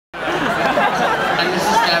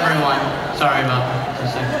everyone. Sorry about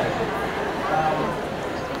this.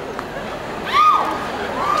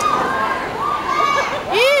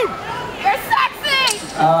 You're sexy!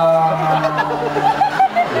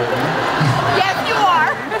 Yes, you are.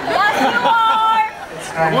 Yes, you are.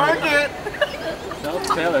 Work it. Tell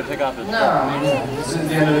Taylor, take off his No, I mean, at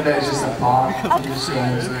the end of the day, it's just a part. You just go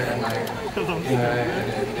into it and, like, you know,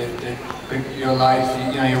 your life,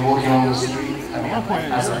 you know, you're walking on the street. I mean,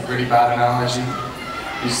 that's a really bad analogy.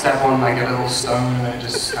 You step on, like, a little stone and it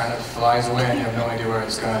just kind of flies away and you have no idea where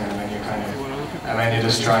it's going. And then you kind of, and then you're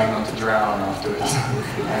just trying not to drown afterwards.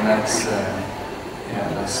 And that's, yeah,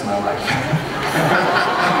 that's my life.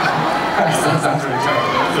 That sounds really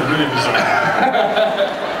terrible. That's a really bizarre.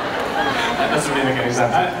 That doesn't really make any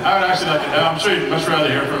sense. I would actually like to, I'm sure you'd much rather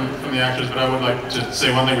hear from the actors, but I would like to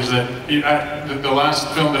say one thing, which is that the last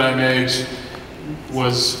film that I made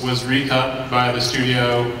was recut by the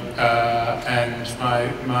studio, and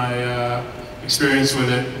my experience with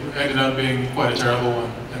it ended up being quite a terrible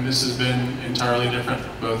one. And this has been entirely different,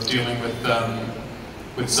 both dealing with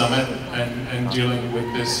Summit and dealing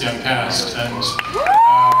with this young cast. And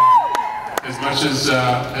as much as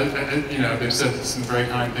you know, they've said some very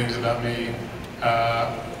kind things about me,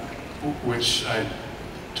 which I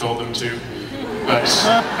told them to, but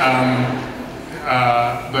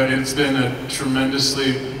it's been a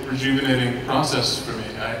tremendously rejuvenating process for me.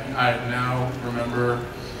 I now remember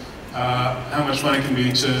how much fun it can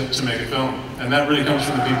be to make a film, and that really comes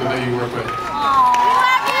from the people that you work with. Let's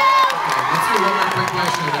do one more quick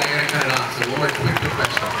question and then I gotta cut it off. So one more quick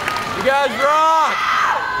question. You guys rock!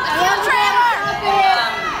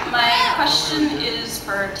 My question is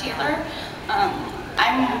for Taylor. I'm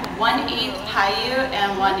 1/8 Paiute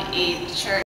and 1/8 Cherokee.